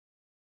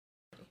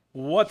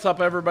What's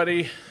up,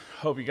 everybody?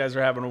 Hope you guys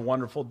are having a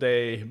wonderful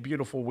day,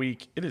 beautiful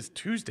week. It is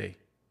Tuesday.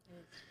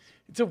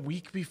 It's a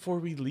week before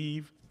we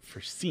leave for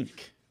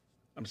Sync.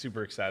 I'm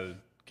super excited, in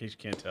case you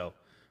can't tell.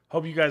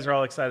 Hope you guys are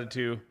all excited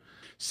too.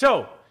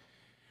 So,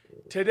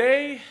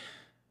 today,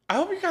 I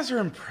hope you guys are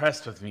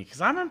impressed with me,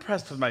 because I'm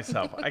impressed with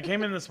myself. I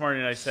came in this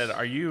morning and I said,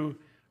 are you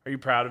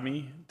proud of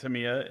me,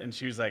 Tamia? And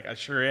she was like, I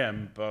sure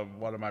am, but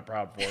what am I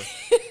proud for?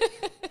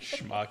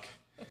 Schmuck.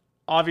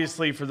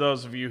 Obviously, for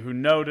those of you who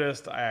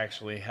noticed, I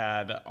actually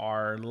had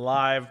our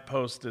live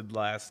posted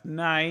last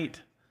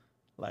night.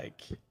 Like,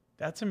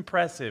 that's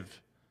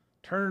impressive.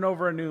 Turning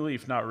over a new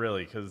leaf, not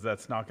really, because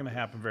that's not going to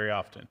happen very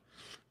often.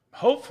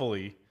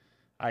 Hopefully,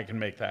 I can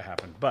make that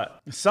happen. But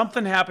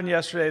something happened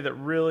yesterday that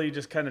really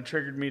just kind of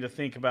triggered me to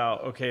think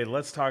about, okay,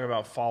 let's talk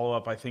about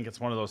follow-up. I think it's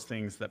one of those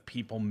things that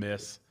people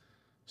miss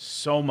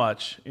so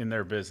much in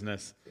their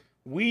business.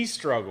 We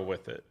struggle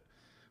with it.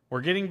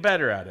 We're getting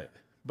better at it.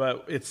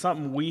 But it's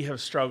something we have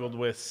struggled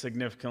with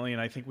significantly,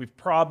 and I think we've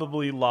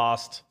probably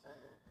lost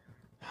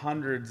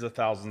hundreds of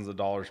thousands of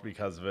dollars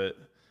because of it.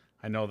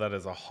 I know that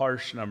is a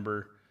harsh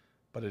number,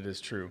 but it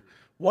is true.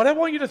 What I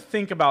want you to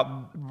think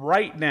about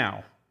right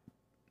now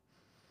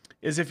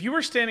is if you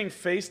were standing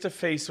face to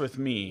face with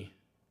me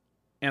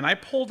and I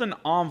pulled an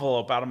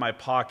envelope out of my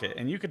pocket,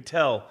 and you could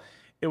tell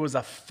it was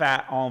a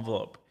fat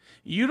envelope.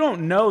 You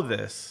don't know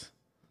this,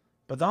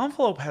 but the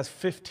envelope has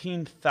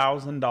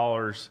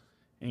 $15,000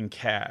 in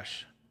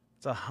cash.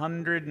 It's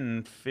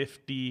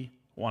 $150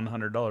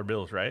 $100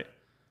 bills, right?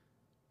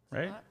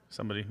 Right?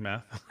 Somebody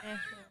math.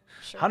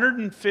 Sure.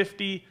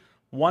 $150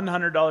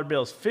 $100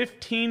 bills.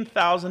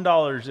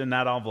 $15,000 in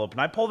that envelope.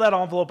 And I pull that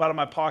envelope out of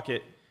my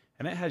pocket,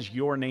 and it has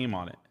your name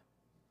on it.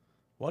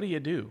 What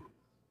do?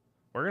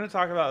 We're going to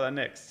talk about that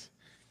next,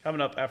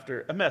 coming up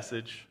after a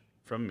message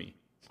from me.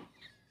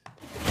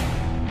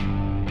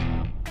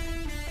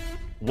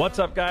 What's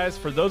up, guys?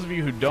 For those of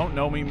you who don't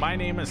know me, my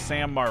name is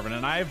Sam Marvin,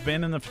 and I have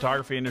been in the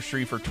photography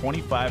industry for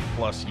 25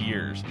 plus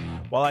years.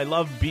 While I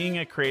love being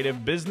a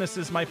creative, business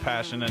is my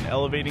passion, and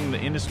elevating the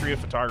industry of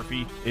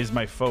photography is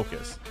my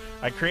focus.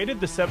 I created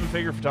the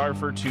 7-Figure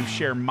Photographer to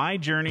share my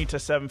journey to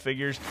 7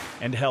 figures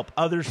and help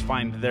others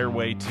find their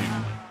way too.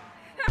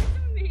 That's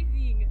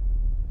amazing.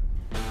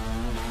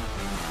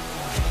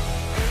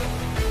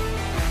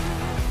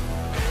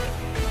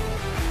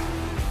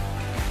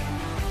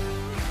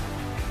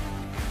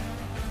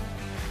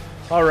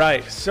 All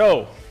right,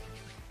 so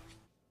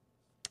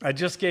I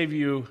just gave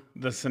you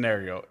the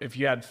scenario. If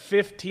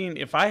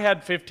I had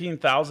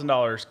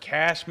 $15,000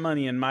 cash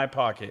money in my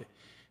pocket,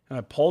 and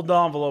I pulled the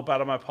envelope out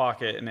of my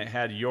pocket and it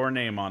had your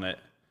name on it,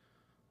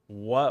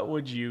 what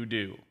would you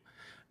do?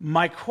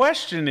 My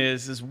question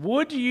is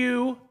would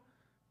you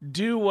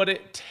do what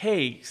it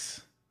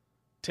takes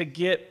to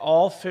get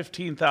all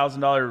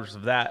 $15,000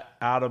 of that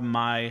out of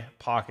my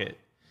pocket?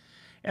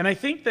 And I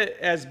think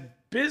that as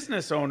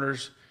business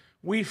owners,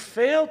 we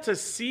fail to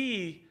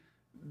see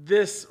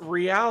this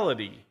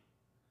reality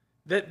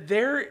that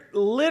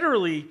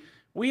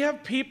we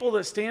have people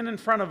that stand in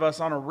front of us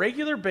on a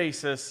regular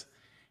basis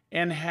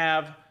and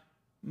have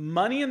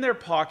money in their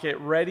pocket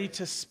ready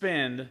to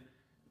spend.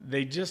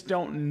 They just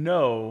don't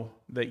know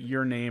that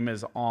your name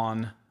is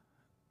on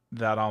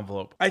that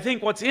envelope. I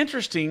think what's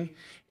interesting,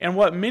 and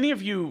what many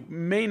of you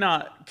may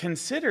not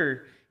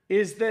consider,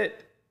 is that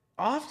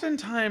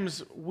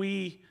oftentimes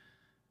we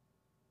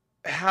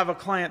have a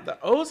client that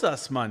owes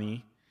us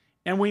money,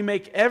 and we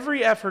make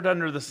every effort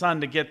under the sun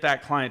to get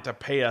that client to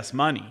pay us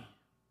money,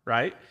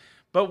 right?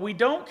 But we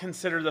don't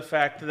consider the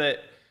fact that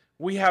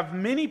we have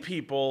many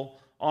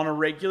people on a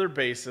regular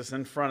basis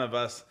in front of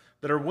us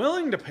that are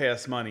willing to pay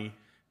us money.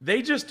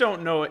 They just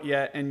don't know it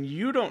yet, and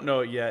you don't know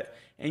it yet,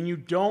 and you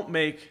don't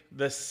make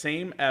the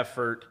same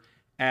effort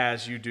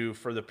as you do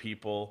for the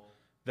people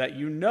that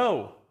you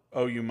know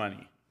owe you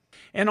money.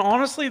 And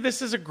honestly,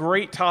 this is a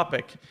great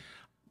topic.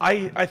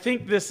 I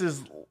think this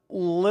is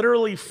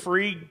literally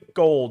free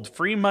gold,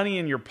 free money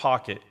in your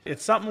pocket.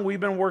 It's something we've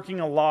been working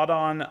a lot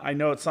on. I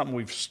know it's something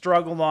we've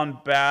struggled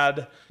on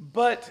bad.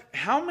 But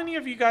how many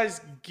of you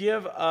guys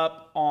give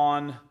up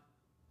on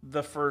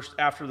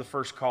after the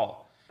first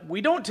call? We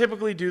don't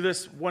typically do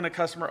this when a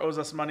customer owes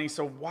us money,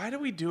 so why do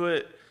we do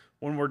it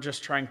when we're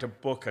just trying to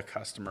book a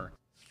customer?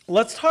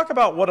 Let's talk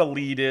about what a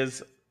lead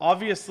is.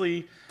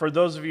 Obviously, for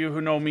those of you who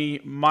know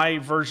me, my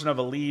version of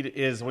a lead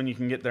is when you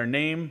can get their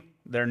name,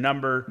 their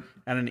number,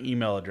 and an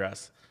email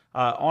address.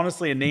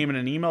 Honestly, a name and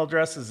an email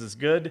address is as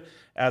good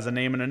as a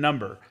name and a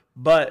number.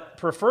 But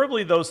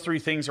preferably those three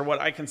things are what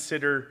I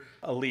consider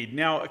a lead.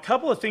 Now, a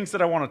couple of things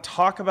that I want to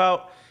talk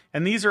about,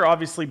 and these are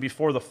obviously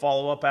before the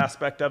follow-up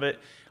aspect of it,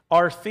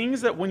 are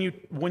things that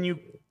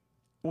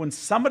when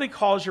somebody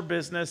calls your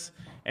business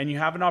and you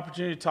have an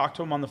opportunity to talk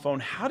to them on the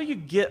phone, how do you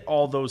get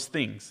all those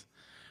things?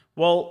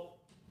 Well,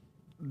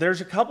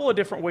 there's a couple of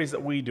different ways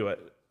that we do it.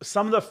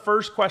 Some of the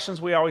first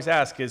questions we always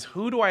ask is,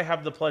 who do I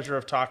have the pleasure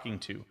of talking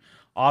to?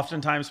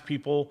 Oftentimes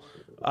people,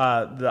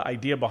 the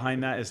idea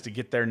behind that is to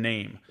get their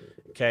name,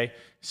 okay?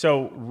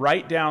 So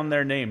write down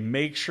their name.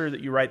 Make sure that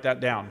you write that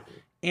down.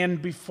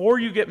 And before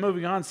you get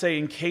moving on, say,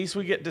 in case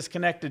we get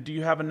disconnected, do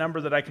you have a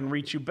number that I can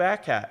reach you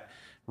back at?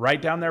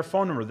 Write down their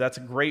phone number. That's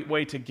a great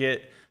way to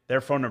get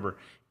their phone number.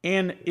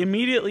 And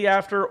immediately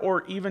after,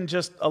 or even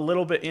just a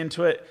little bit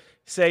into it,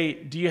 say,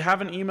 do you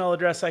have an email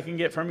address I can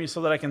get from you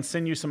so that I can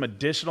send you some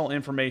additional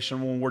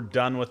information when we're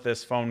done with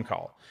this phone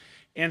call?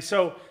 And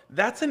so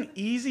that's an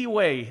easy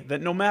way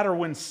that no matter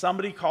when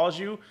somebody calls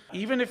you,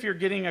 even if you're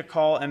getting a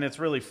call, and it's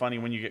really funny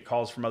when you get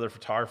calls from other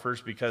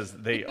photographers because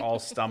they all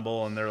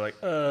stumble and they're like,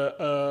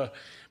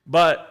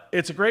 but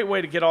it's a great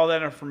way to get all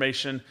that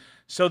information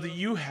so that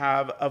you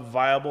have a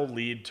viable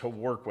lead to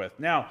work with.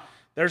 Now,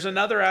 there's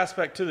another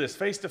aspect to this,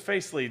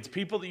 face-to-face leads,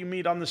 people that you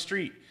meet on the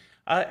street.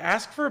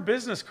 Ask for a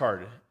business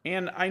card.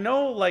 And I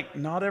know like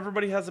not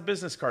everybody has a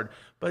business card,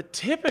 but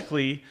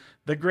typically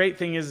the great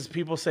thing is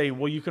people say,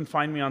 well, you can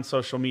find me on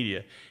social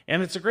media.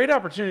 And it's a great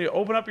opportunity to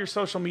open up your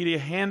social media,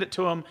 hand it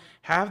to them,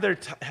 have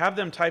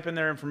them type in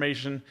their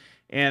information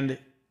and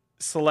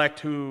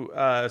select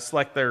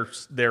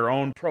their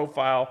own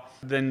profile.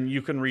 Then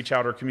you can reach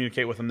out or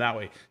communicate with them that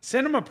way.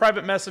 Send them a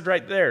private message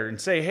right there and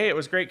say, hey, it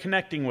was great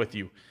connecting with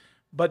you.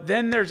 But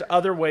then there's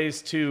other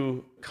ways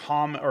to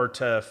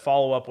to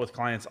follow up with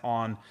clients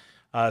on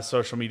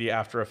social media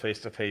after a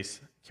face-to-face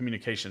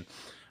communication.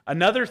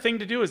 Another thing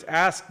to do is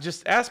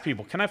just ask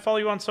people, can I follow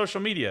you on social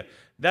media?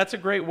 That's a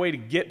great way to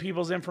get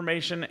people's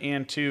information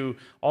and to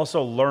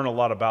also learn a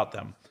lot about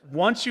them.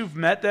 Once you've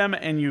met them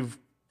and you've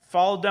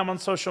followed them on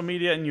social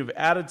media and you've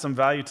added some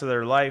value to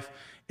their life,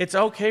 it's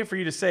okay for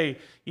you to say,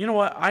 you know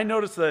what, I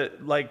noticed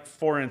that, like,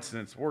 for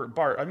instance,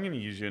 Bart, I'm going to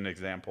use you an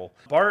example.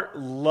 Bart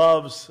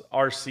loves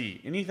RC,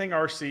 anything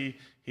RC.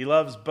 He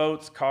loves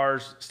boats,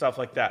 cars, stuff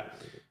like that.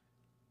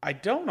 I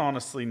don't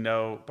honestly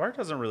know. Bart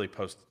doesn't really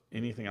post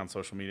anything on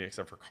social media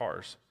except for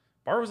cars.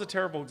 Bart was a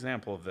terrible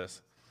example of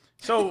this.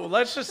 So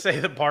let's just say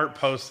that Bart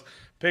posts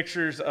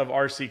pictures of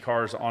RC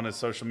cars on his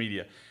social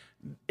media.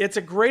 It's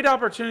a great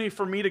opportunity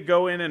for me to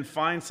go in and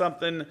find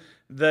something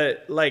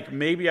that, like,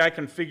 maybe I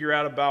can figure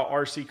out about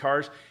RC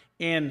cars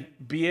and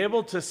be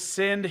able to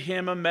send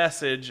him a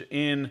message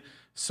in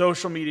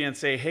social media and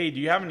say, hey, do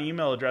you have an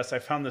email address? I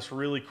found this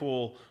really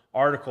cool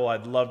article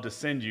I'd love to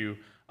send you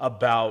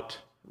about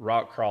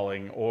rock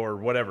crawling or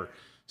whatever.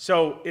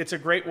 So it's a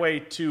great way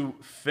to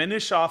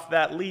finish off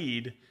that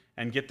lead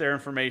and get their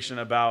information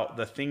about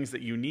the things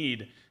that you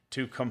need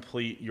to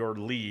complete your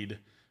lead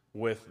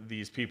with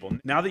these people.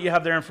 Now that you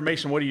have their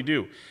information, what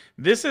do?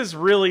 This is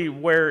really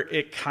where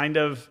it kind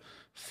of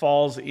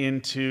falls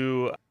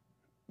into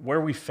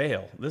where we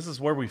fail. This is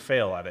where we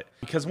fail at it.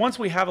 Because once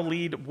we have a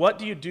lead, what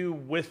do you do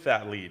with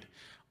that lead?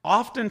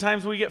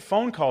 Oftentimes we get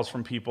phone calls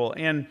from people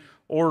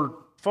or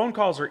phone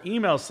calls or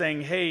emails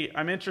saying, hey,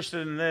 I'm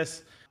interested in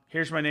this.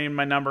 Here's my name,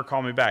 my number,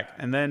 call me back.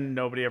 And then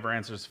nobody ever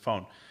answers the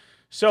phone.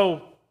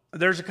 So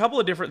there's a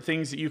couple of different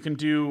things that you can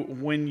do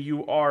when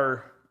you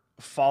are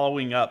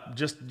following up,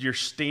 just your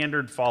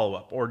standard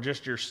follow-up or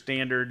just your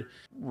standard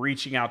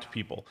reaching out to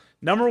people.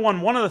 Number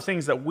one of the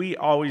things that we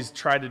always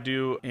try to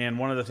do, and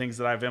one of the things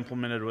that I've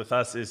implemented with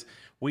us, is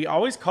we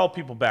always call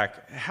people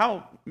back.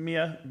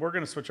 Mia, we're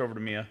going to switch over to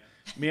Mia.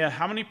 Mia,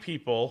 how many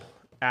people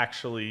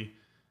actually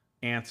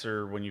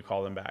answer when you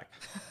call them back?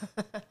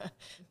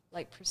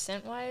 Like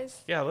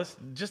percent-wise? Yeah, let's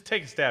just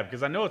take a stab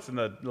because I know it's in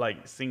the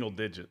single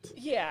digits.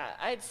 Yeah,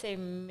 I'd say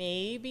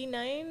maybe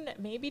 9,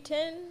 maybe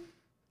 10.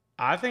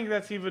 I think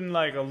that's even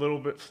a little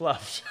bit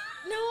fluffed.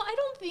 No, I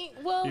don't think,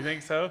 well. You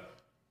think so?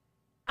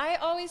 I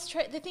always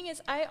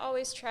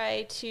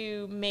try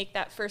to make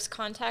that first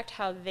contact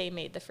how they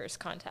made the first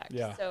contact.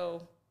 Yeah.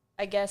 So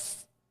I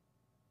guess,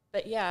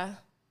 but yeah,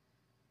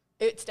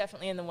 it's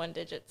definitely in the 1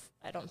 digits.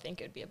 I don't think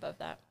it would be above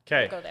that.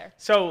 Okay. We'll go there.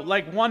 So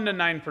 1 to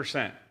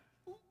 9%.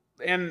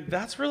 And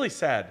that's really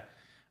sad.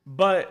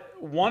 But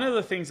one of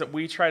the things that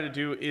we try to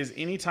do is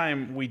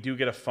anytime we do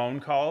get a phone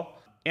call,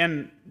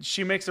 and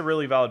she makes a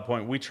really valid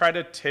point, we try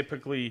to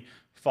typically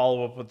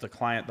follow up with the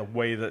client the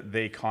way that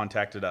they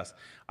contacted us.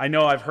 I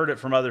know I've heard it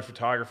from other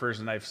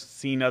photographers and I've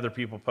seen other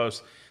people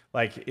post,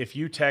 if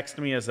you text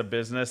me as a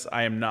business,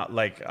 I am not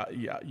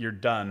you're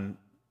done.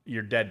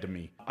 You're dead to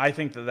me. I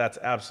think that that's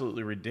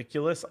absolutely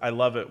ridiculous. I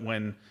love it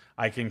when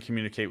I can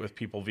communicate with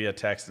people via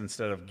text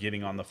instead of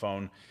getting on the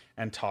phone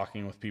and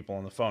talking with people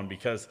on the phone,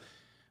 because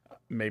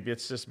maybe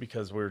it's just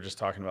because we were just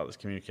talking about this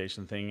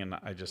communication thing and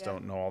I just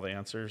don't know all the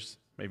answers.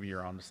 Maybe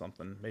you're onto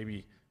something.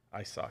 Maybe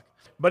I suck.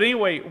 But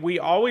anyway, we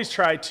always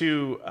try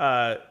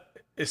to,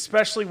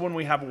 especially when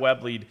we have a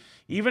web lead,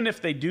 even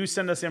if they do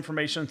send us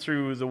information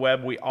through the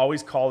web, we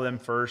always call them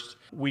first.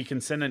 We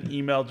can send an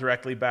email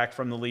directly back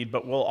from the lead,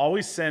 but we'll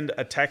always send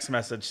a text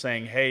message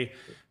saying, hey,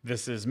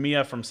 this is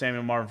Mia from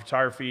Samuel Martin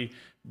Photography.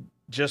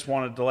 Just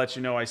wanted to let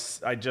you know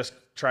I just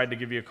tried to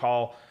give you a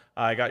call.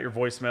 I got your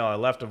voicemail. I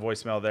left a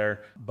voicemail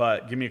there,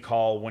 but give me a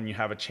call when you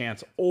have a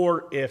chance.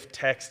 Or if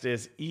text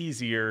is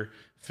easier,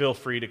 feel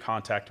free to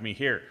contact me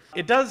here.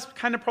 It does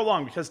kind of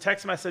prolong because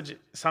text message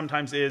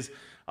sometimes is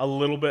a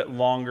little bit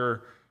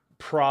longer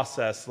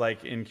process,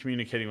 in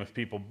communicating with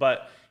people,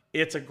 but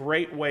it's a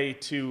great way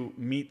to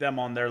meet them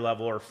on their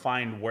level or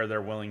find where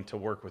they're willing to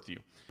work with you.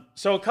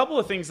 So a couple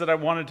of things that I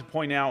wanted to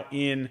point out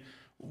in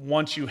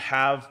once you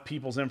have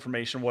people's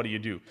information, what do you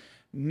do?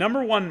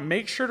 Number one,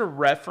 make sure to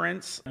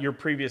reference your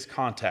previous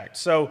contact.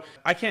 So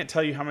I can't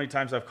tell you how many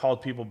times I've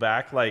called people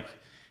back,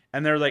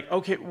 and they're like,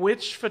 okay,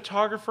 which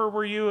photographer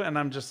were you? And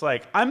I'm just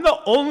like, I'm the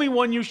only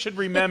one you should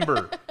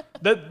remember.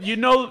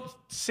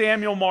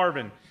 Samuel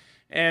Marvin.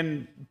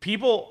 And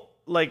people,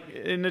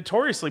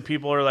 notoriously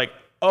people are like,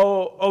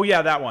 oh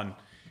yeah, that one.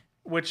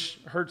 Which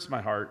hurts my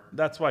heart.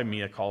 That's why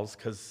Mia calls,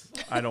 because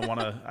I don't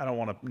want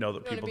to know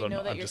that people don't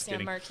know that I'm you're just Sam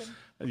kidding. Martin.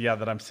 Yeah,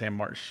 that I'm Sam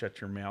Martin.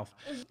 Shut your mouth.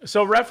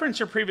 So reference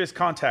your previous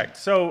contact.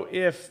 So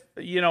if,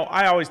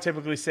 I always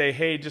typically say,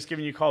 hey, just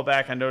giving you a call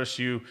back. I noticed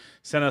you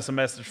sent us a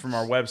message from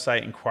our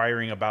website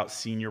inquiring about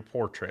senior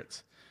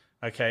portraits.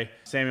 Okay.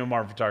 Samuel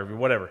Martin Photography,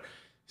 whatever.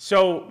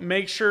 So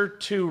make sure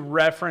to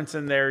reference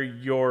in there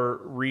your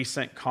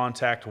recent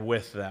contact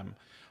with them.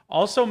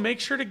 Also, make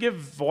sure to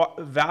give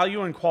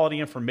value and quality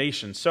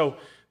information. So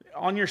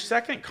on your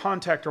second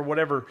contact or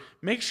whatever,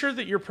 make sure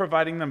that you're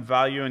providing them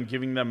value and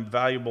giving them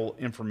valuable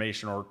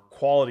information or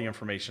quality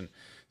information.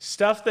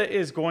 Stuff that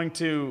is going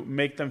to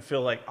make them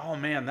feel like, oh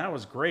man, that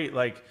was great.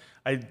 Like,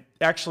 I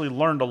actually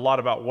learned a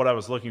lot about what I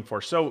was looking for.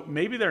 So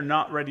maybe they're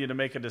not ready to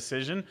make a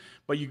decision,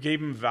 but you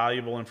gave them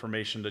valuable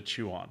information to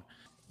chew on.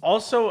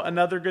 Also,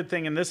 another good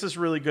thing, and this is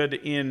really good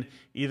in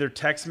either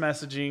text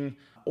messaging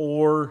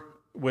or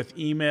with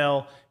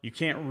email, you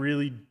can't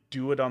really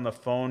do it on the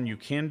phone. You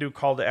can do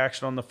call to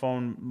action on the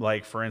phone.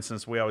 Like, for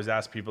instance, we always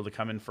ask people to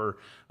come in for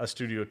a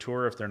studio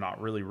tour if they're not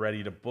really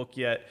ready to book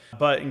yet.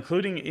 But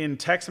including in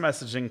text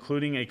message,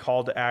 including a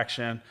call to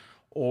action,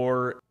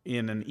 or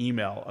in an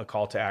email, a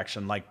call to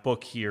action like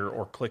book here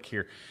or click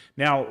here.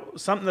 Now,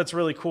 something that's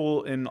really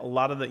cool in a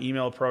lot of the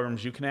email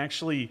programs, you can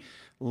actually,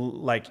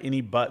 like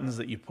any buttons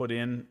that you put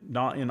in,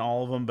 not in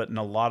all of them, but in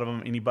a lot of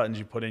them, any buttons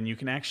you put in, you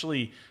can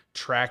actually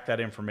track that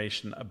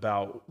information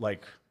about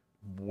like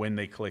when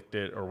they clicked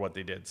it or what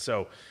they did.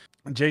 So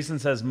Jason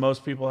says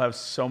most people have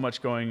so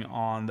much going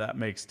on that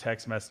makes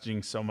text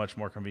messaging so much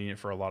more convenient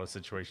for a lot of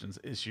situations.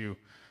 Issue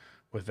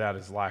with that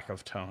is lack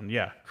of tone.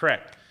 Yeah,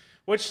 correct.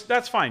 Which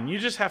that's fine. You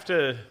just have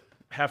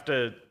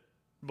to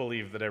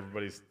believe that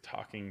everybody's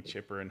talking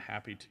chipper and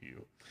happy to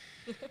you.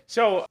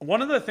 So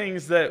one of the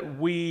things that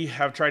we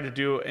have tried to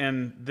do,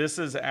 and this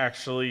is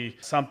actually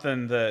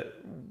something that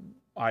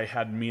I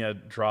had Mia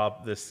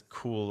drop this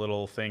cool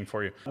little thing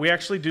for you. We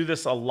actually do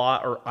this a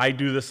lot, or I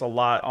do this a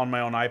lot on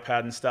my own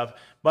iPad and stuff,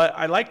 but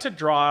I like to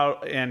draw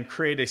out and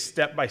create a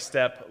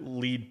step-by-step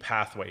lead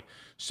pathway.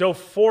 So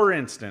for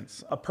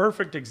instance, a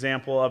perfect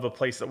example of a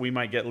place that we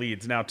might get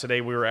leads. Now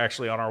today we were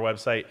actually on our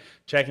website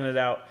checking it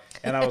out,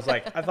 and I was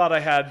like, I thought I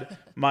had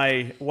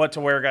my what to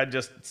wear guide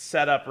just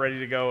set up, ready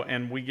to go,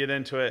 and we get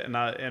into it,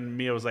 and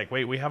Mia was like,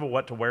 wait, we have a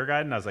what to wear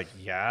guide? And I was like,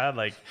 yeah,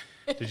 like,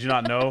 did you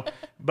not know?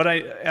 But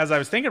as I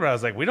was thinking about it, I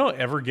was like, we don't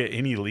ever get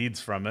any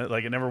leads from it.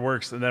 Like, it never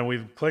works. And then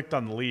we clicked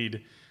on the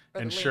lead,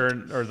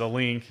 the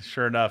link,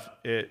 sure enough,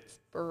 it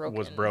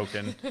was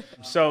broken.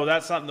 So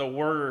that's something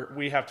that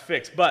we have to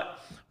fix.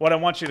 But what I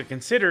want you to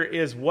consider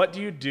is, what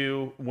do you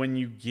do when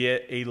you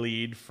get a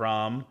lead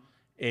from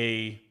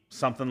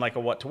something like a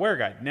what to wear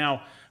guide?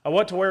 Now, a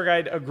what to wear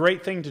guide, a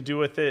great thing to do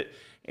with it,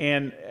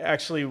 and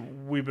actually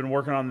we've been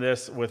working on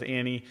this with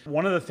Annie.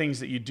 One of the things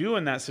that you do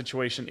in that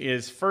situation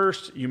is,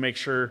 first, you make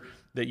sure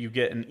that you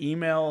get an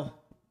email,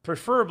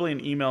 preferably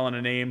an email and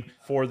a name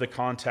for the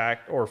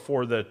contact or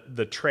for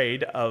the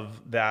trade of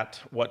that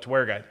what to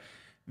wear guide.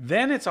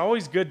 Then it's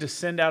always good to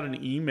send out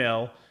an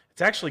email.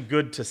 It's actually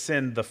good to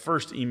send the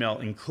first email,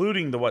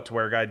 including the what to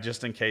wear guide,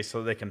 just in case,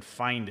 so they can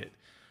find it.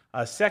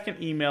 A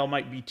second email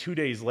might be 2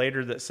 days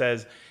later that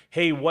says,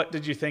 hey, what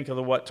did you think of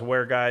the what to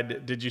wear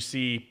guide? Did you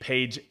see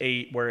page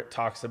 8 where it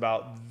talks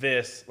about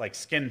this, like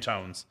skin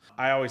tones?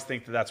 I always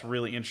think that that's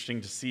really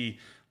interesting to see,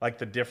 like,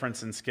 the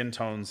difference in skin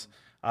tones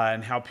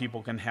and how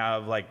people can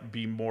have, like,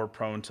 be more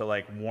prone to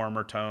like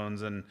warmer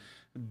tones and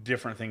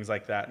different things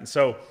like that. And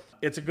so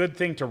it's a good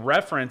thing to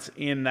reference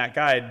in that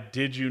guide.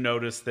 Did you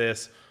notice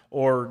this?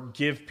 Or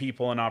give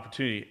people an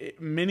opportunity.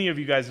 Many of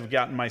you guys have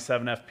gotten my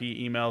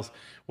 7FP emails,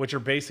 which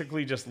are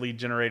basically just lead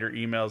generator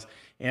emails,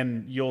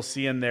 and you'll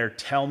see in there,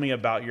 tell me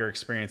about your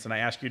experience, and I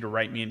ask you to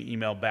write me an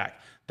email back.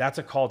 That's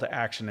a call to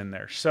action in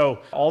there. So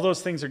all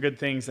those things are good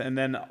things, and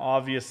then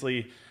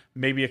obviously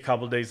maybe a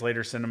couple of days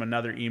later, send them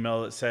another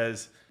email that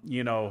says,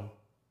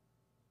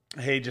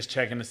 hey, just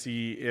checking to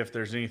see if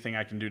there's anything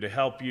I can do to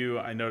help you.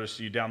 I noticed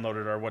you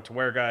downloaded our what to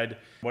wear guide.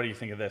 What do you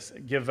think of this?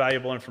 Give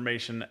valuable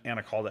information and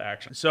a call to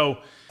action. So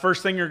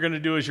first thing you're going to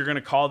do is you're going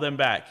to call them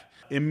back.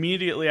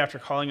 Immediately after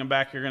calling them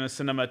back, you're going to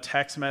send them a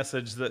text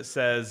message that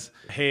says,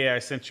 hey, I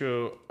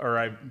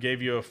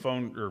gave you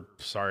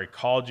a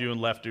called you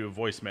and left you a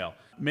voicemail.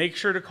 Make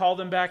sure to call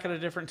them back at a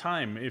different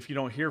time if you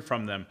don't hear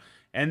from them.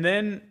 And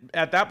then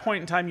at that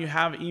point in time, you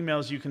have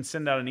emails, you can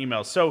send out an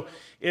email. So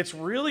it's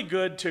really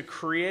good to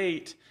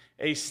create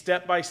a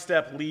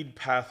step-by-step lead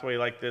pathway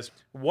like this.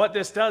 What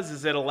this does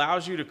is it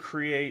allows you to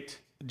create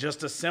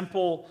just a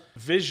simple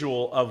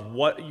visual of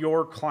what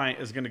your client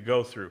is going to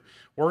go through.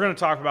 We're going to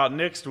talk about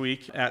next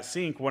week at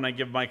Sync when I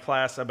give my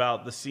class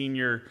about the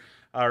senior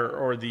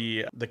or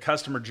the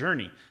customer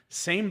journey.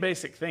 Same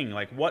basic thing.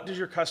 Like, what does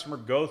your customer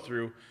go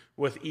through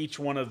with each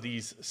one of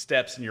these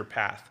steps in your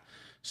path?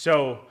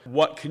 So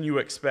what can you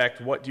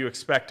expect? What do you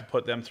expect to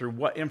put them through?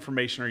 What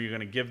information are you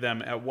going to give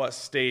them at what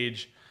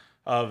stage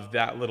of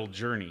that little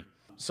journey?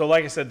 So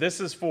like I said, this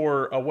is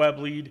for a web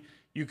lead.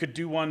 You could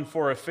do one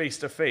for a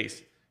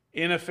face-to-face.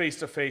 In a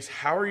face-to-face,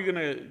 how are you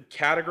going to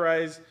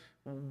categorize?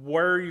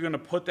 Where are you going to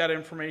put that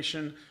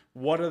information?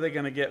 What are they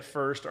going to get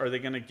first? Are they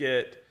going to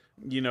get,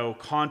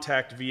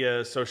 contact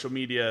via social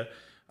media,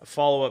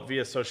 follow-up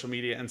via social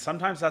media? And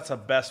sometimes that's the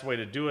best way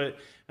to do it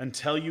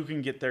until you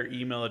can get their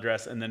email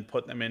address and then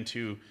put them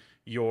into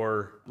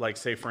your, like,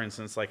 say, for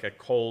instance, like a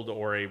cold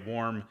or a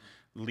warm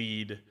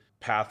lead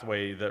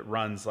pathway that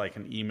runs like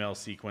an email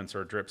sequence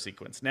or a drip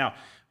sequence. Now,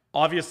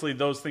 obviously,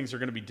 those things are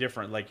going to be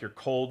different, like your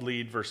cold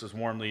lead versus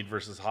warm lead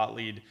versus hot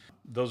lead.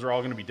 Those are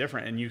all going to be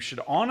different. And you should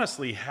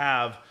honestly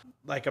have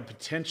like a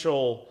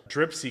potential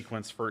drip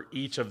sequence for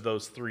each of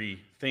those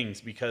three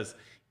things, because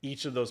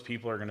each of those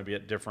people are going to be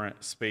at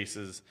different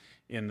spaces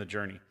in the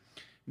journey.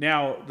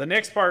 Now, the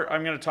next part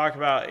I'm going to talk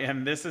about,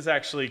 and this is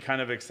actually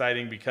kind of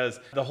exciting because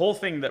the whole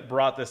thing that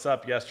brought this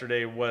up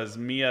yesterday was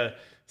Mia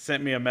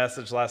sent me a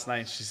message last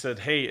night. She said,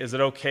 "Hey, is it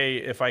okay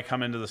if I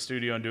come into the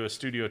studio and do a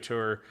studio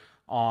tour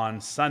on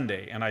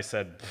Sunday?" And I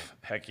said,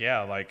 "Heck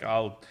yeah, like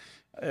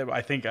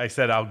I think I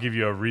said I'll give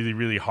you a really,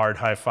 really hard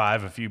high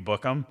five if you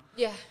book them."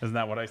 Yeah. Isn't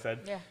that what I said?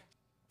 Yeah.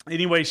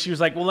 Anyway, she was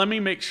like, "Well, let me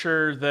make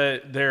sure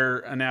that they're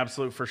an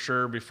absolute for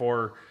sure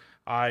before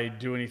I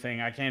do anything."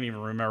 I can't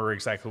even remember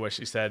exactly what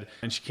she said.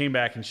 And she came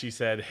back and she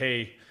said,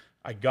 "Hey,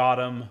 I got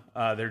them.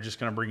 They're just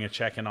going to bring a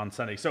check in on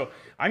Sunday." So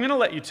I'm going to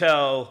let you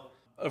tell.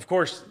 Of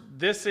course,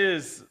 this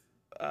is,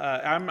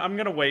 I'm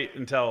going to wait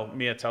until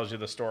Mia tells you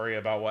the story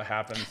about what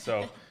happened.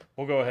 So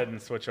we'll go ahead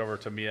and switch over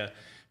to Mia.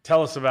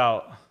 Tell us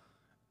about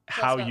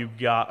how you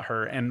got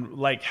her and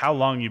like how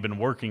long you've been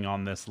working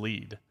on this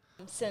lead.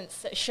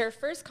 Since her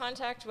first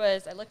contact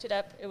was, I looked it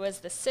up, it was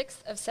the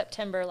 6th of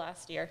September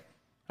last year.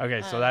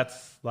 Okay, so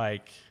that's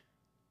like...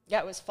 Yeah,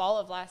 it was fall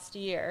of last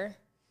year.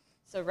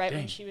 So right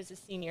Dang. when she was a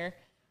senior.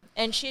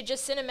 And she had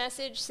just sent a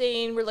message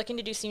saying, "We're looking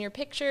to do senior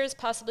pictures,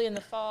 possibly in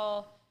the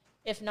fall.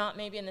 If not,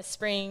 maybe in the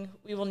spring,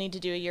 we will need to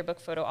do a yearbook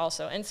photo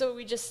also." And so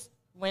we just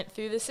went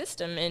through the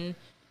system and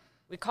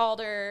we called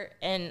her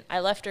and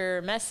I left her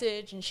a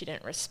message and she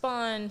didn't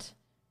respond.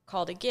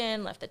 Called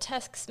again, left a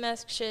text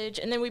message,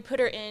 and then we put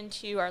her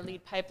into our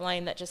lead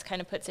pipeline that just kind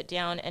of puts it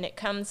down. And it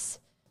comes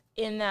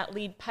in that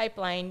lead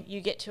pipeline, you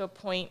get to a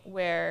point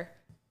where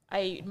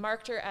I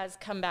marked her as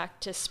come back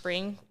to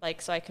spring,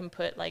 like so I can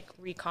put like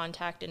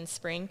recontact in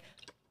spring,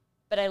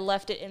 but I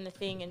left it in the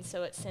thing, and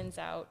so it sends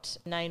out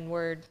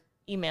 9-word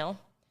email,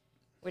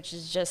 which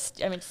is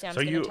just, I mean, Sam's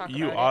going to talk about it. So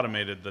you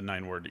automated the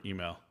 9-word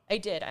email. I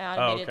did. I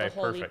automated the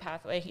whole lead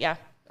pathway. Yeah.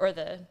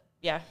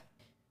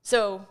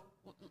 So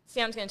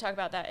Sam's going to talk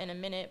about that in a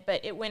minute,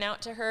 but it went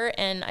out to her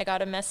and I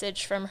got a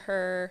message from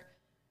her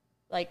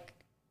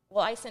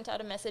I sent out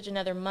a message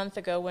another month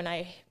ago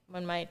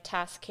when my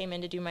task came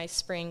in to do my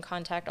spring,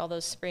 contact all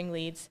those spring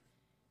leads.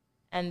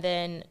 And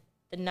then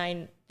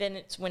then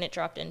it's when it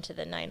dropped into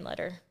the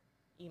 9-letter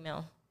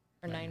email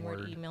or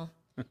 9-word email.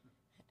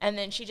 And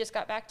then she just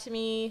got back to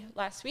me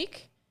last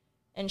week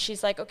and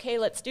she's like, "Okay,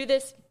 let's do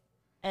this."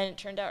 And it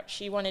turned out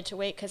she wanted to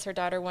wait because her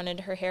daughter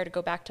wanted her hair to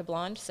go back to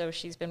blonde. So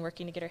she's been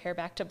working to get her hair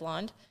back to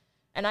blonde.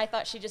 And I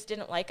thought she just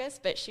didn't like us,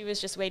 but she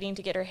was just waiting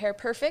to get her hair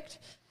perfect.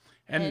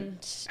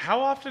 And how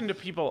often do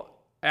people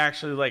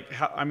actually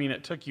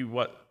it took you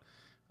what?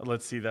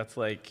 Let's see, that's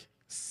like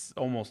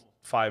almost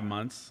 5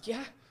 months.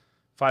 Yeah.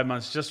 5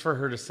 months just for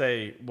her to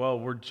say, "Well,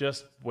 we're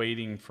just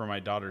waiting for my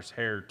daughter's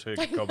hair to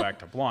go back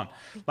to blonde."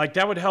 Like,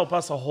 that would help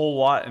us a whole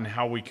lot in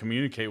how we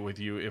communicate with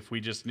you if we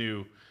just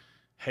knew,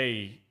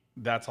 hey,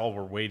 that's all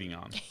we're waiting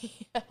on.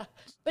 Yeah.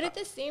 But at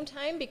the same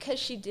time, because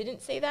she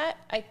didn't say that,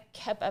 I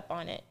kept up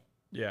on it.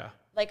 Yeah.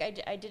 Like,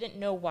 I didn't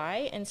know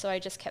why, and so I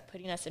just kept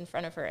putting us in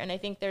front of her. And I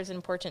think there's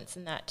importance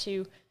in that,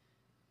 too,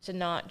 to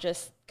not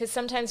just... Because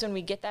sometimes when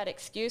we get that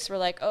excuse, we're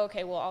like, "Oh,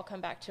 okay, well, I'll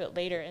come back to it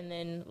later," and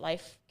then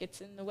life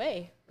gets in the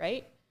way,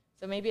 right?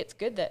 So maybe it's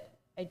good that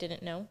I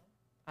didn't know.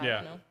 I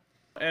don't know.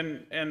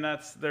 And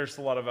there's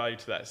a lot of value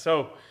to that.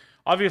 So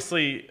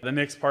obviously, the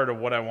next part of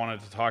what I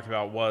wanted to talk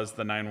about was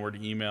the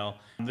 9-word email.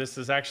 This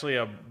is actually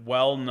a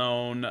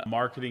well-known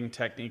marketing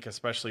technique,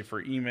 especially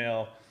for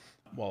email.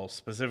 Well,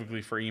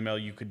 specifically for email.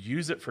 You could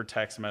use it for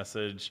text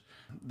message.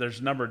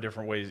 There's a number of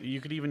different ways. You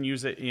could even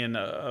use it in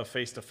a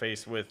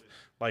face-to-face with,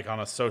 like,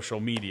 on a social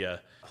media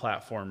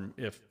platform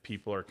if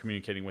people are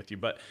communicating with you.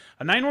 But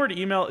a 9-word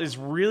email is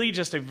really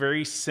just a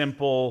very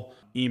simple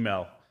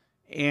email.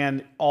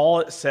 And all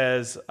it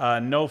says,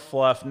 no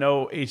fluff,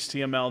 no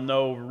HTML,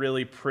 no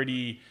really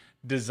pretty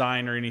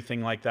design or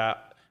anything like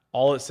that.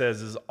 All it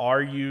says is,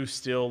 "Are you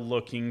still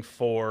looking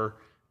for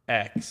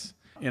X?"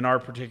 In our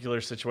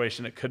particular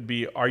situation, it could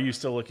be, are you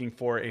still looking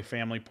for a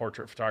family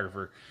portrait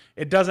photographer?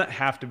 It doesn't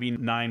have to be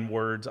 9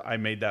 words. I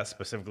made that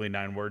specifically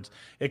 9 words.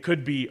 It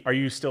could be, are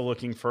you still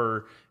looking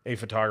for a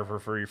photographer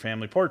for your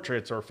family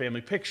portraits or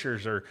family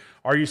pictures? Or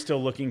are you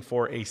still looking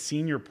for a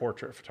senior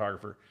portrait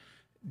photographer?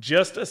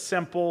 Just a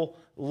simple,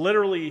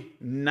 literally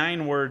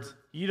 9 words.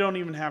 You don't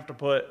even have to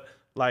put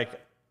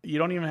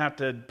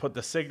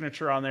the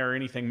signature on there or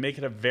anything. Make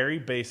it a very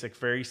basic,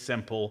 very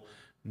simple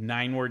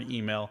 9-word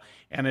email.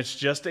 And it's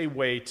just a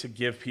way to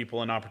give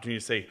people an opportunity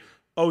to say,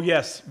 oh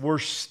yes, we're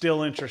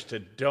still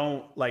interested.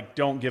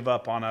 Don't give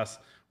up on us.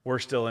 We're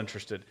still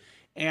interested.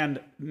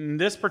 And in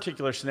this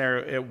particular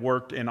scenario, it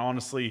worked. And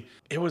honestly,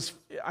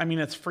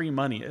 it's free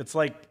money. It's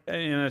like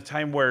in a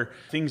time where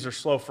things are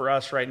slow for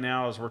us right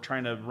now as we're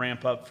trying to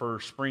ramp up for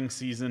spring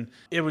season.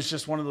 It was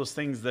just one of those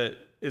things that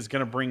is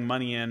going to bring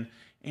money in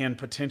and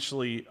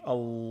potentially a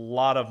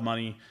lot of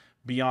money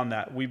beyond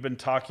that. We've been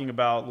talking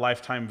about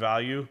lifetime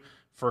value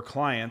for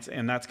clients,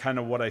 and that's kind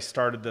of what I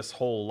started this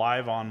whole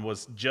live on,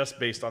 was just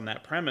based on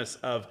that premise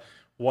of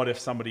what if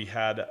somebody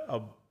had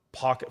a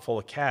pocket full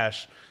of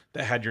cash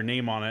that had your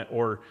name on it,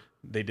 or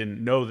they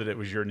didn't know that it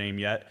was your name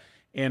yet,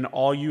 and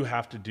all you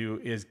have to do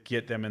is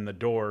get them in the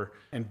door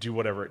and do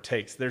whatever it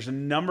takes. There's a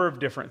number of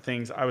different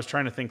things. I was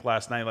trying to think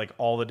last night, like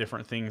all the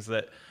different things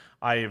that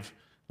I've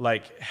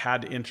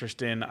had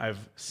interest in.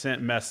 I've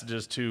sent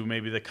messages to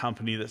maybe the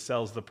company that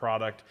sells the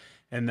product,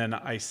 and then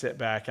I sit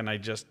back and I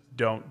just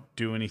don't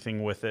do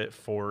anything with it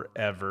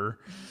forever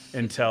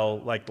until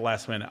the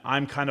last minute.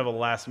 I'm kind of a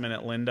last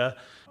minute Linda.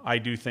 I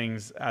do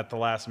things at the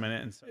last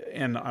minute.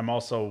 And I'm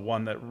also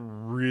one that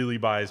really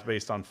buys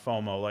based on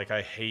FOMO.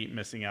 I hate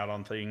missing out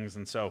on things.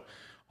 And so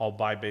I'll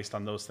buy based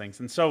on those things.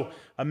 And so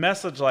a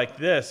message like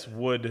this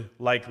would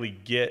likely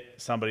get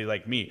somebody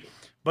like me.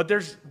 But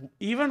there's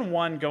even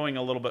one going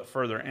a little bit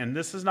further, and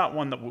this is not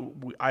one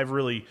that I've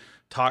really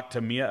talked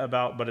to Mia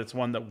about, but it's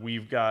one that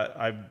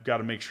I've got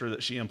to make sure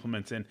that she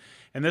implements in.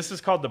 And this is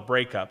called the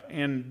breakup.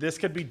 And this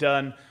could be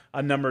done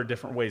a number of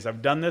different ways.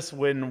 I've done this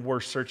when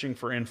we're searching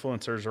for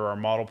influencers or our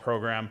model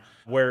program,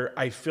 where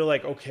I feel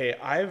like, okay,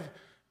 I've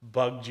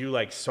bugged you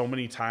so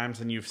many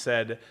times and you've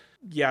said,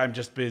 yeah, I'm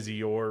just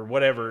busy or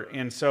whatever.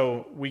 And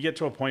so we get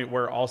to a point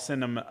where I'll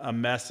send them a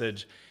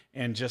message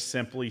and just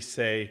simply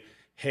say,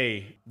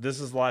 hey, this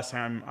is the last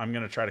time I'm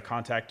going to try to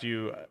contact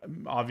you.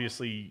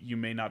 Obviously, you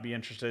may not be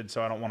interested,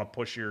 so I don't want to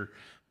push your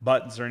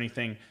buttons or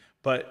anything,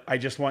 but I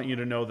just want you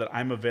to know that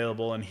I'm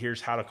available, and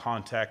here's how to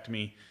contact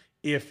me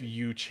if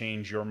you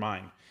change your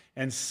mind.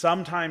 And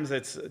sometimes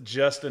it's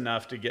just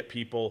enough to get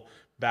people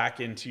back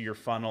into your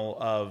funnel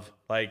of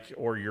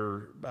or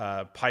your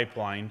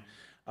pipeline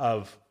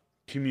of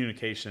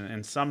communication.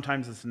 And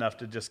sometimes it's enough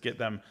to just get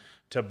them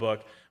to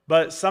book.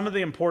 But some of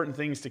the important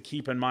things to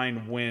keep in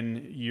mind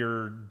when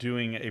you're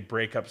doing a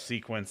breakup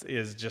sequence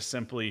is just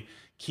simply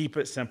keep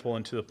it simple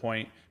and to the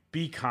point.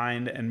 Be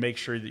kind and make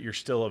sure that you're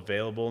still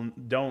available.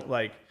 Don't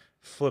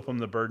flip them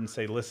the bird and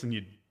say, listen,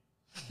 you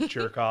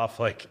jerk off.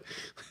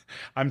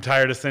 I'm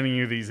tired of sending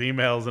you these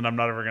emails and I'm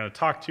not ever going to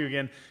talk to you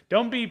again.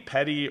 Don't be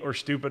petty or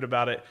stupid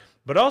about it,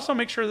 but also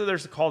make sure that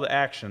there's a call to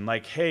action.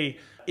 Hey,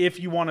 if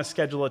you want to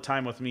schedule a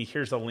time with me,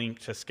 here's a link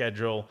to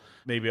schedule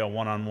maybe a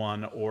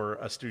one-on-one or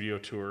a studio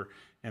tour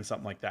and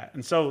something like that.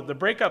 And so the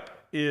breakup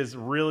is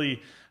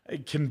really,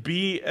 it can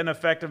be an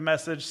effective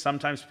message.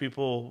 Sometimes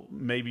people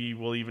maybe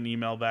will even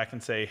email back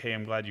and say, hey,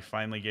 I'm glad you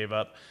finally gave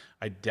up.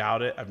 I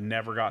doubt it. I've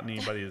never gotten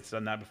anybody that's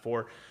done that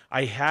before.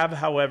 I have,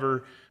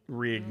 however,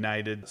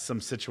 reignited some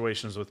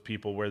situations with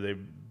people where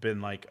they've been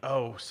like,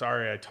 oh,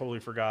 sorry, I totally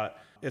forgot.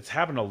 It's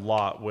happened a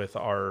lot with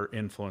our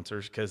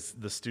influencers because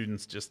the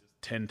students just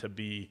tend to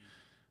be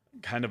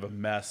kind of a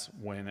mess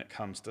when it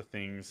comes to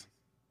things.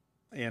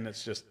 And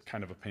it's just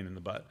kind of a pain in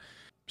the butt.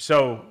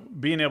 So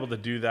being able to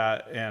do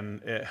that,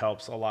 and it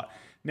helps a lot.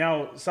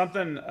 Now,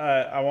 something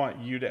I want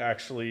you to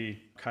actually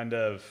kind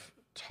of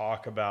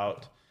talk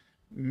about.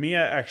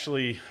 Mia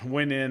actually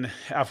went in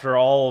after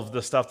all of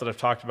the stuff that I've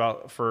talked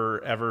about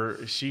forever.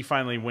 She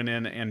finally went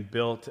in and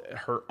built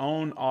her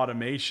own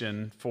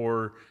automation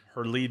for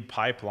her lead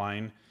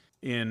pipeline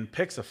in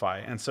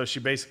Pixify. And so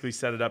she basically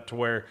set it up to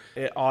where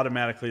it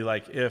automatically,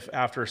 if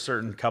after a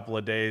certain couple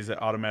of days,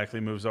 it automatically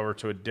moves over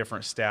to a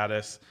different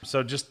status.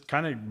 So just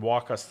kind of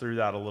walk us through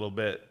that a little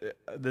bit.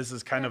 This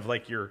is kind of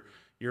your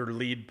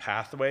lead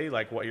pathway,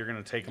 what you're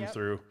going to take them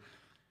through.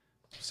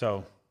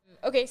 So.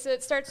 Okay, so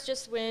it starts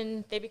just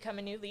when they become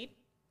a new lead,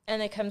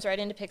 and it comes right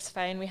into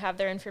Pixify, and we have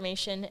their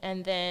information.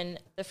 And then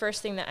the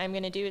first thing that I'm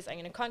going to do is I'm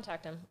going to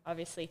contact them,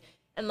 obviously.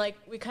 And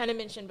we kind of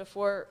mentioned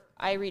before,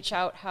 I reach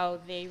out how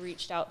they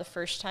reached out the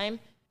first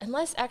time.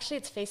 Unless actually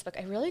it's Facebook.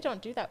 I really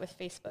don't do that with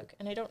Facebook,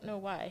 and I don't know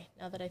why,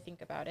 now that I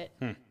think about it.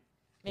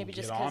 Maybe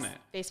just because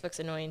Facebook's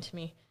annoying to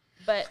me.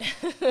 But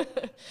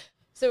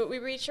so we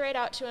reach right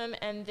out to them,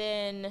 and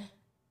then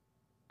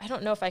I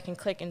don't know if I can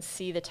click and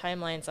see the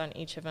timelines on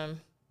each of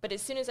them. But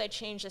as soon as I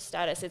change the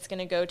status, it's going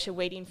to go to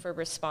waiting for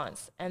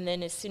response. And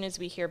then as soon as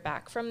we hear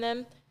back from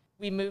them,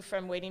 we move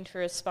from waiting for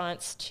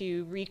response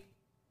to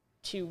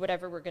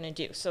whatever we're going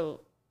to do.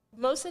 So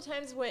most of the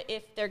times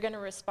if they're going to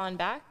respond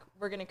back,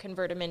 we're going to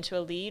convert them into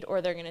a lead,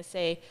 or they're going to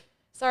say,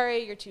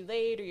 sorry, you're too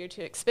late, or you're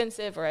too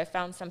expensive, or I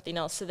found something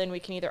else. So then we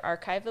can either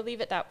archive the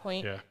lead at that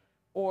point,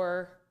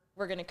 or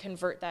we're going to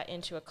convert that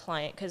into a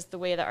client, because the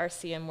way that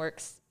RCM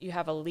works, you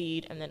have a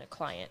lead and then a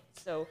client.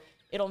 So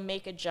it'll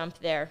make a jump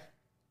there.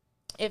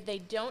 If they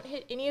don't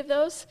hit any of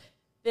those,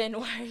 then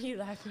why are you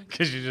laughing?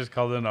 Because you just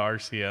called it an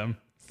RCM.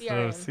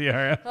 CRM. So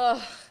CRM.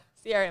 Oh,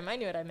 CRM. I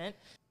knew what I meant.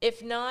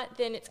 If not,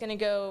 then it's going to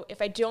go,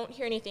 if I don't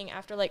hear anything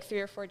after like 3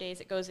 or 4 days,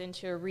 it goes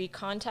into a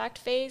recontact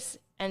phase.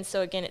 And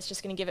so again, it's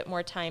just going to give it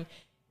more time.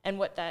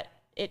 And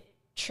it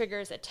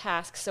triggers a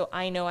task. So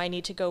I know I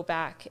need to go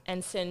back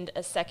and send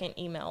a second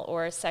email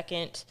or a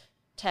second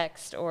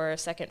text or a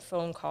second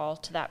phone call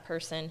to that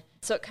person.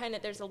 So it kind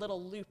of, there's a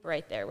little loop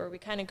right there where we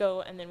kind of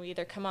go and then we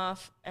either come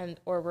off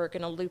or we're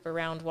going to loop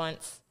around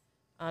once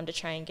to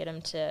try and get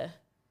them to,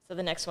 so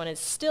the next one is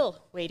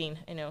still waiting,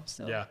 I know.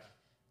 So Yeah.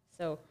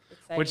 So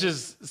exciting. Which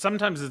is,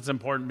 sometimes it's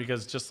important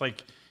because just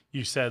like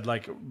you said,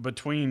 like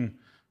between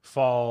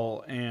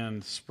fall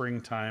and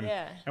springtime,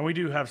 and we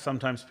do have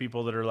sometimes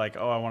people that are like,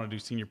 oh, I want to do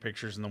senior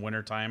pictures in the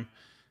wintertime.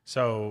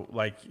 So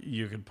like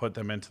you could put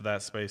them into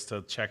that space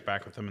to check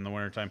back with them in the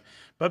wintertime.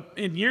 But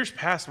in years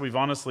past, we've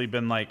honestly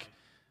been like,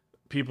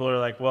 people are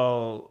like,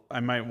 well, I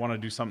might want to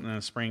do something in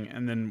the spring.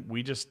 And then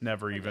we just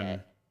never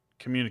even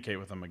communicate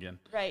with them again.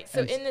 Right.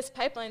 So in this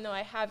pipeline, though,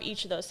 I have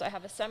each of those. So I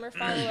have a summer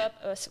follow-up,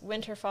 a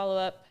winter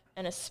follow-up,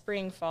 and a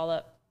spring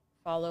follow-up,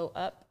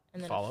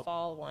 and then a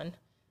fall one.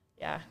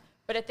 Yeah.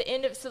 But at the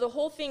end of, so the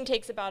whole thing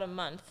takes about a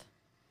month.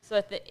 So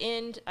at the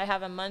end, I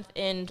have a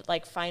month-end,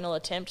 like, final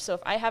attempt. So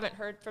if I haven't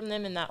heard from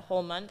them in that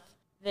whole month,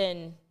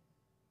 then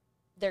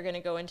they're going to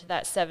go into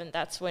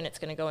that's when it's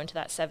going to go into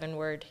that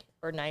 7-word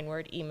or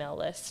 9-word email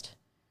list.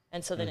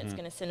 And so then it's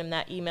going to send them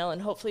that email,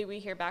 and hopefully we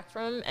hear back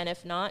from them. And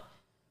if not,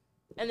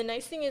 and the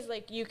nice thing is,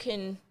 like, you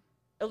can,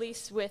 at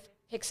least with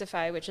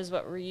Pixify, which is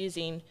what we're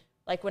using,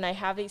 like when I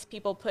have these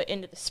people put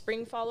into the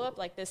spring follow-up,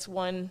 like this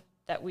one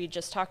that we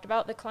just talked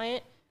about, the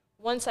client,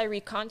 once I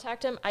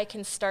recontact them, I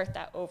can start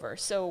that over.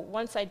 So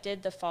once I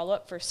did the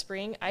follow-up for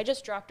spring, I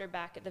just dropped her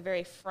back at the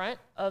very front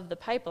of the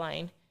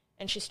pipeline,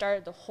 and she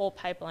started the whole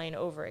pipeline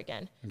over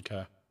again.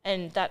 Okay.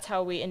 And that's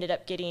how we ended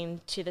up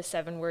getting to the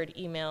 7-word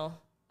email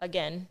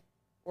again.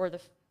 Or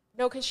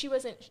because she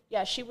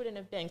wouldn't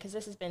have been, because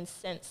this has been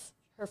since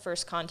her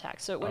first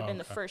contact. So it would have been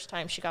the first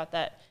time she got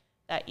that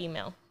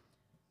email.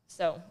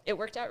 So it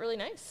worked out really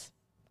nice.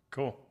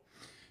 Cool.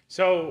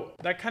 So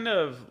that kind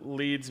of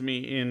leads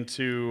me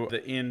into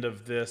the end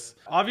of this.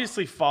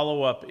 Obviously,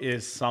 follow-up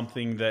is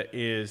something that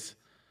is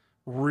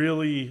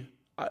really,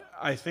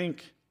 I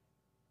think,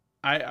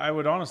 I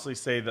would honestly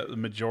say that the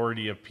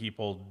majority of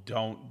people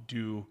don't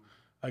do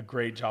a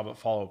great job at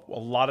follow-up. A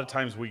lot of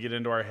times we get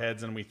into our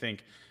heads and we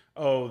think,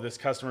 oh, this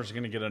customer's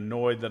going to get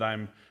annoyed that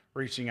I'm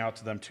reaching out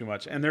to them too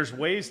much. And there's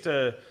ways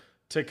to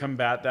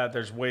combat that.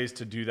 There's ways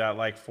to do that.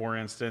 Like, for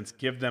instance,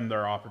 give them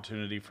their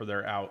opportunity for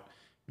their out.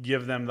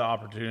 Give them the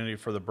opportunity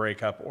for the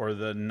breakup or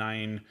the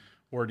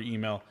 9-word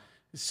email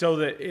so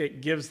that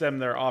it gives them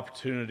their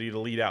opportunity to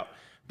lead out.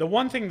 The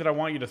one thing that I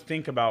want you to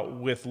think about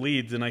with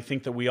leads, and I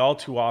think that we all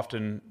too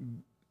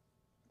often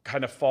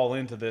kind of fall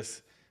into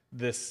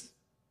this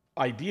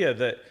idea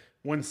that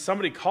when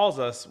somebody calls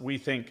us, we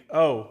think,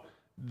 oh,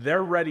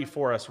 they're ready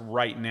for us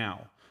right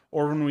now.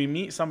 Or when we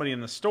meet somebody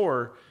in the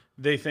store,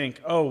 they think,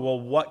 oh, well,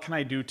 what can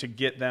I do to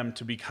get them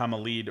to become a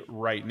lead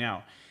right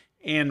now?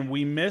 And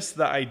we miss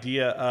the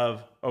idea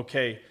of,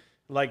 okay,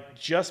 like,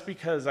 just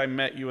because I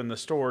met you in the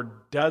store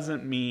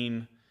doesn't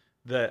mean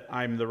that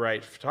I'm the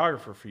right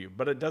photographer for you,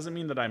 but it doesn't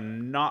mean that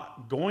I'm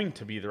not going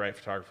to be the right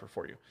photographer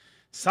for you.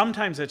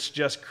 Sometimes it's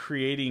just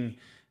creating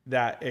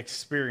that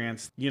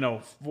experience. You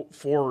know,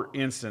 for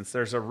instance,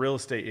 there's a real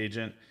estate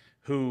agent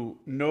who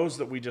knows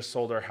that we just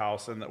sold our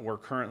house and that we're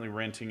currently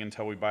renting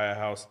until we buy a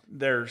house.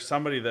 They're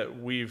somebody that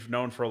we've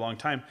known for a long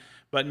time,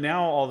 but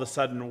now all of a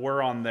sudden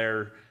we're on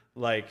their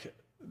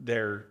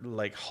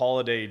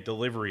holiday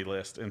delivery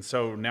list. And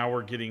so now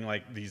we're getting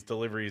like these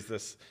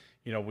deliveries,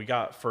 we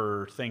got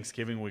for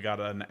Thanksgiving, we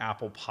got an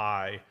apple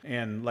pie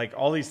and like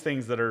all these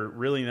things that are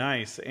really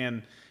nice.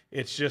 And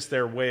it's just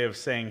their way of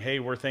saying, hey,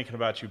 we're thinking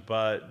about you,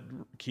 but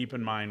keep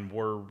in mind,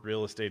 we're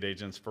real estate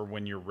agents for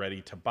when you're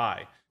ready to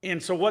buy.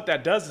 And so what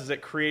that does is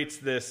it creates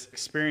this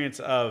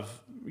experience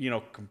of,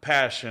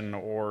 compassion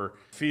or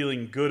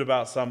feeling good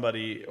about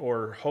somebody,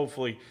 or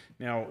hopefully,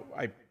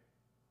 I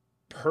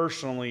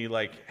personally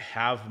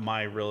have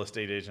my real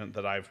estate agent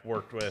that I've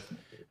worked with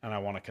and I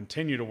want to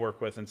continue to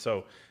work with. And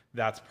so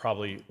that's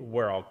probably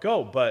where I'll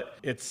go. But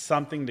it's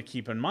something to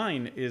keep in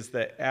mind is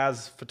that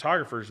as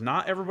photographers,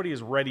 not everybody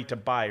is ready to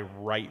buy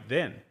right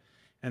then.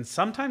 And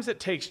sometimes it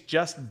takes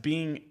just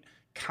being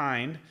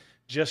kind,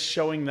 just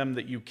showing them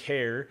that you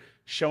care,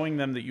 showing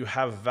them that you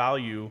have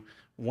value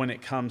when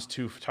it comes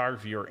to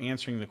photography or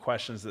answering the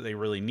questions that they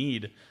really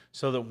need,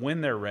 so that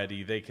when they're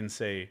ready, they can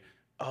say,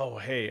 oh,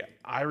 hey,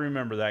 I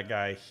remember that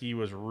guy. He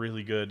was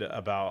really good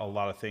about a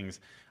lot of things.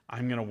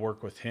 I'm going to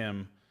work with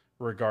him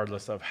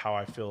regardless of how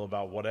I feel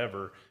about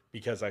whatever,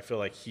 because I feel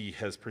like he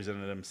has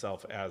presented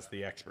himself as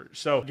the expert.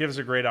 So it gives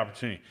a great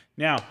opportunity.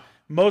 Now,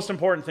 most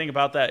important thing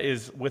about that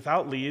is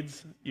without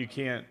leads, you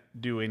can't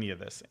do any of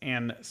this.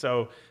 And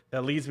so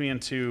that leads me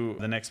into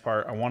the next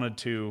part. I wanted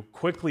to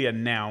quickly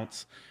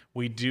announce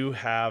we do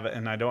have,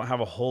 and I don't have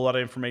a whole lot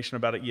of information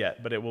about it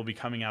yet, but it will be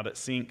coming out at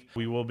Sync.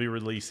 We will be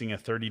releasing a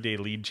 30-day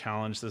lead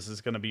challenge. This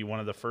is going to be one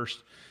of the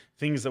first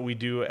things that we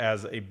do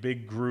as a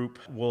big group.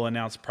 We'll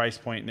announce price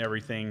point and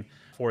everything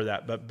for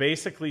that. But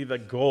basically the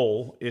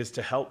goal is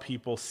to help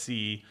people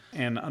see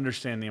and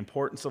understand the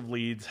importance of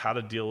leads, how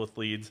to deal with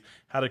leads,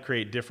 how to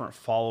create different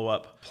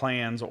follow-up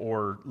plans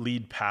or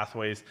lead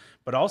pathways,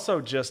 but also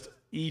just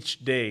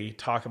each day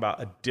talk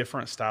about a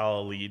different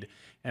style of lead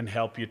and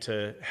help you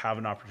to have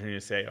an opportunity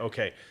to say,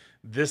 okay,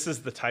 this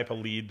is the type of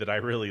lead that I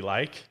really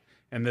like,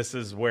 and this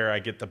is where I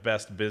get the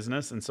best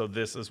business, and so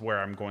this is where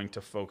I'm going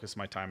to focus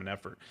my time and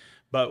effort.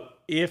 But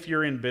if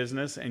you're in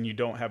business and you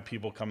don't have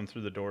people coming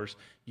through the doors,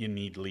 you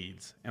need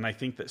leads. And I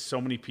think that so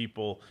many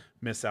people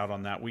miss out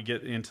on that. We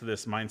get into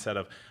this mindset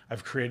of,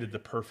 I've created the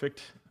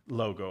perfect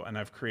logo, and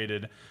I've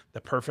created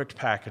the perfect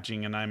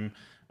packaging, and I'm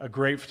a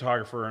great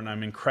photographer, and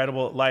I'm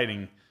incredible at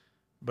lighting.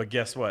 But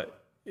guess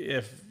what?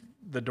 If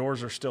the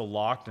doors are still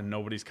locked and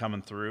nobody's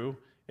coming through,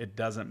 it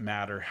doesn't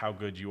matter how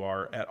good you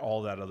are at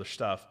all that other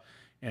stuff.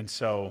 And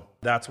so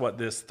that's what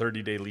this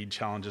 30-day lead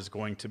challenge is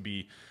going to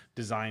be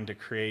designed to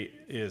create,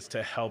 is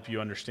to help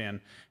you understand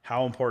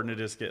how important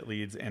it is to get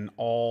leads in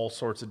all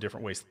sorts of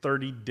different ways,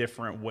 30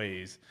 different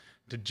ways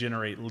to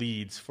generate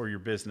leads for your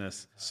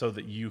business so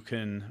that you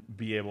can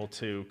be able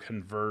to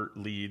convert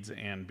leads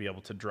and be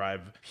able to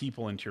drive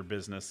people into your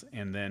business.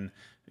 And then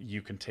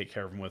you can take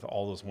care of them with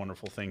all those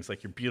wonderful things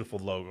like your beautiful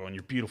logo and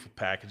your beautiful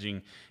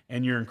packaging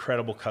and your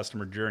incredible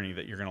customer journey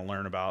that you're going to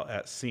learn about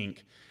at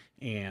Sync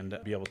and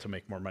be able to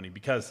make more money.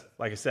 Because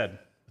like I said,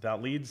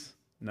 without leads,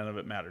 none of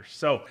it matters.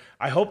 So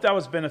I hope that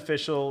was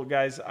beneficial,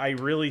 guys. I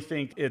really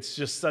think it's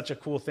just such a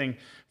cool thing.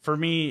 For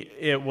me,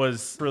 it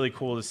was really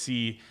cool to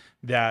see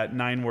that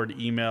 9-word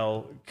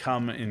email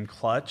come in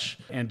clutch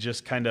and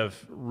just kind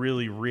of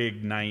really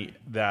reignite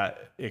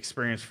that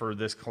experience for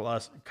this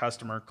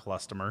customer.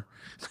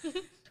 We're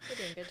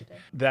doing good today.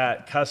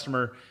 That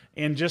customer,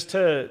 and just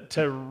to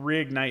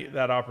reignite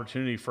that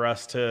opportunity for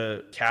us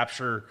to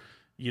capture,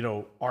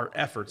 our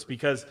efforts.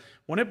 Because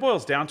when it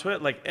boils down to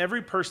it, like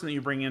every person that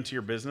you bring into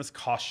your business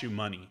costs you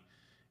money.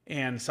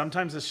 And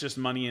sometimes it's just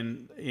money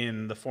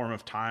in the form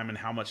of time and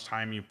how much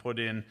time you put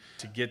in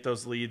to get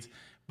those leads.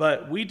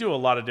 But we do a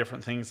lot of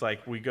different things.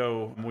 Like we've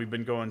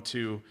been going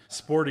to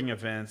sporting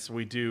events.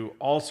 We do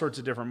all sorts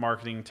of different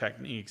marketing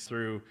techniques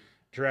through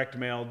direct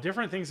mail,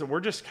 different things that we're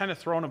just kind of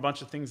throwing a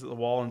bunch of things at the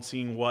wall and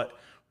seeing what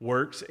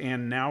works.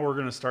 And now we're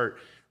going to start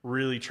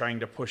really trying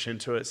to push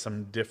into it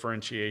some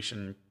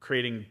differentiation,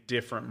 creating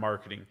different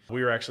marketing.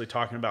 We were actually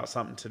talking about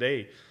something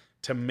today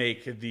to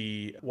make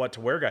the What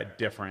to Wear guide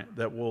different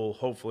that we'll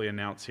hopefully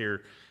announce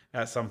here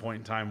at some point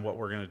in time what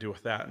we're going to do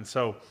with that. And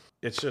so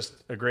it's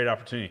just a great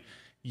opportunity.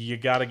 You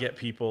got to get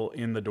people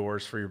in the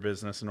doors for your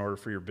business in order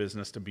for your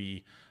business to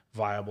be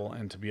viable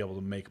and to be able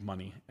to make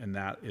money. And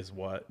that is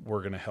what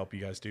we're going to help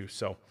you guys do.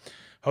 So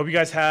hope you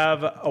guys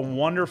have a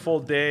wonderful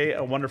day,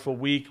 a wonderful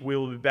week. We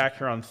will be back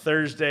here on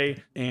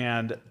Thursday,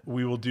 and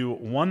we will do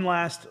one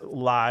last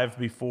live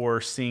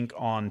before Sync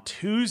on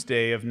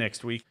Tuesday of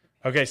next week.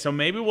 Okay, so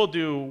maybe we'll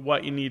do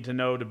what you need to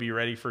know to be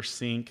ready for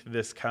Sync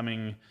this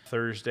coming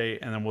Thursday,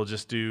 and then we'll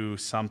just do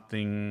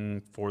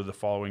something for the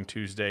following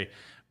Tuesday.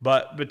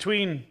 But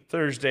between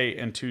Thursday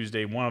and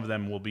Tuesday, one of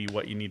them will be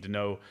what you need to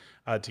know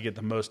to get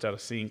the most out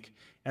of Sync.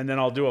 And then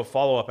I'll do a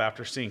follow-up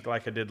after Sync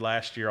like I did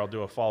last year. I'll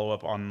do a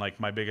follow-up on like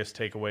my biggest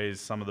takeaways,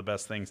 some of the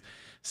best things.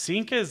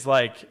 Sync is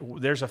like,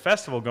 there's a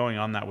festival going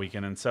on that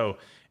weekend, and so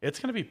it's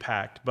going to be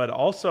packed. But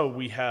also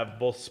we have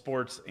both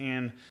sports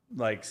and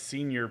like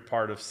senior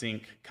part of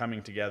Sync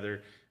coming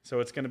together.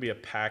 So it's going to be a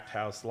packed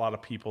house, a lot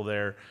of people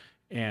there,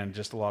 and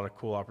just a lot of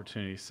cool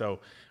opportunities. So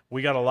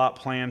we got a lot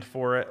planned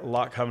for it, a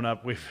lot coming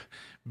up. We've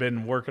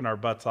been working our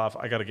butts off.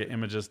 I got to get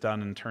images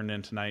done and turned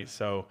in tonight.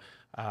 So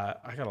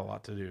I got a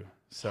lot to do.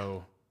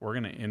 So we're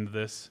going to end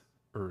this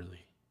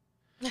early.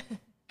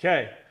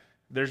 Okay.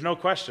 There's no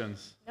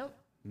questions. Nope.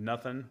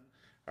 Nothing.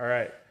 All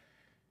right.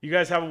 You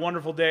guys have a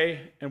wonderful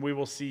day, and we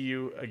will see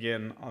you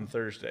again on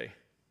Thursday.